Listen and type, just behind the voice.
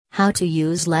How to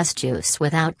use less juice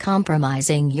without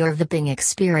compromising your vaping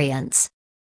experience.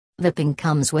 Vaping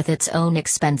comes with its own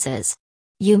expenses.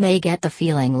 You may get the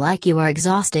feeling like you are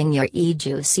exhausting your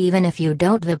e-juice even if you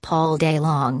don't vape all day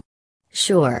long.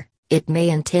 Sure, it may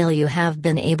entail you have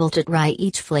been able to try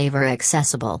each flavor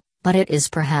accessible, but it is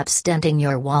perhaps denting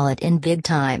your wallet in big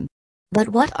time. But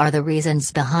what are the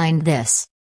reasons behind this?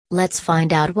 Let's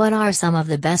find out what are some of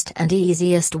the best and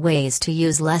easiest ways to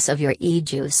use less of your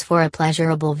e-juice for a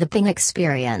pleasurable vaping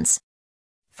experience.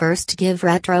 First, give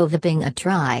retro vaping a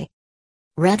try.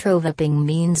 Retro vaping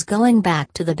means going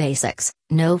back to the basics,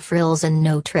 no frills and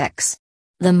no tricks.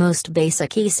 The most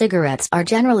basic e-cigarettes are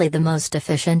generally the most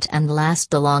efficient and last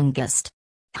the longest.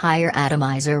 Higher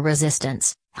atomizer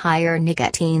resistance, higher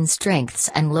nicotine strengths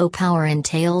and low power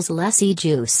entails less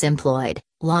e-juice employed,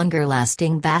 longer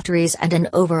lasting batteries and an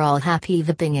overall happy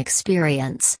vaping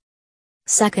experience.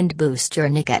 Second, boost your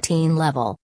nicotine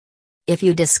level. If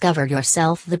you discover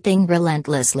yourself vaping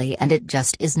relentlessly and it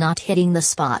just is not hitting the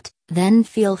spot, then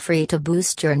feel free to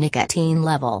boost your nicotine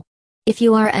level. If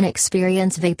you are an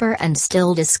experienced vapor and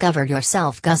still discover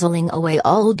yourself guzzling away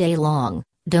all day long,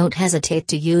 don't hesitate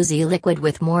to use e-liquid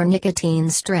with more nicotine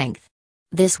strength.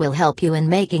 This will help you in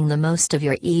making the most of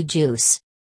your e-juice.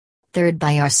 Third,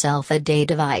 buy yourself a day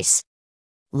device.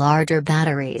 Larger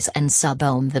batteries and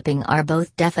sub-ohm vaping are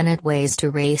both definite ways to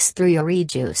race through your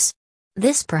e-juice.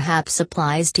 This perhaps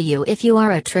applies to you if you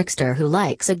are a trickster who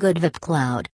likes a good vape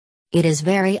cloud. It is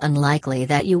very unlikely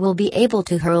that you will be able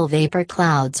to hurl vapor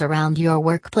clouds around your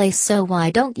workplace, so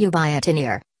why don't you buy a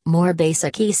tinier, more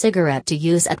basic e-cigarette to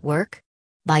use at work?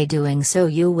 By doing so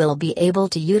you will be able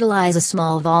to utilize a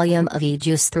small volume of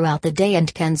e-juice throughout the day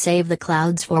and can save the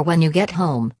clouds for when you get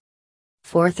home.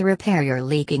 Fourth, repair your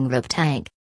leaking vape tank.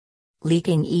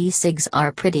 Leaking e-cigs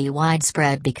are pretty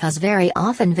widespread because very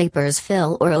often vapors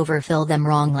fill or overfill them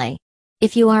wrongly.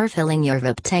 If you are filling your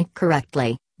vape tank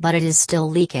correctly, but it is still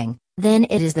leaking, then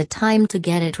it is the time to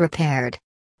get it repaired.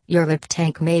 Your vape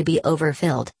tank may be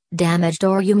overfilled, damaged,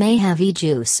 or you may have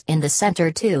e-juice in the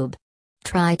center tube.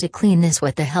 Try to clean this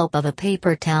with the help of a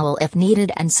paper towel if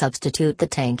needed and substitute the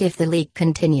tank if the leak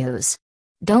continues.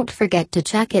 Don't forget to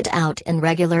check it out in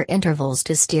regular intervals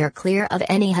to steer clear of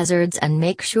any hazards and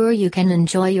make sure you can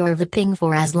enjoy your vaping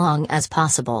for as long as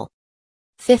possible.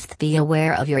 Fifth, be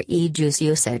aware of your e-juice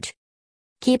usage.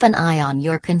 Keep an eye on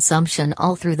your consumption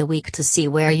all through the week to see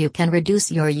where you can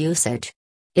reduce your usage.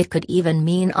 It could even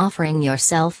mean offering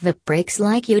yourself vape breaks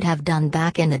like you'd have done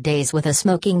back in the days with a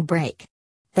smoking break.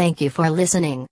 Thank you for listening.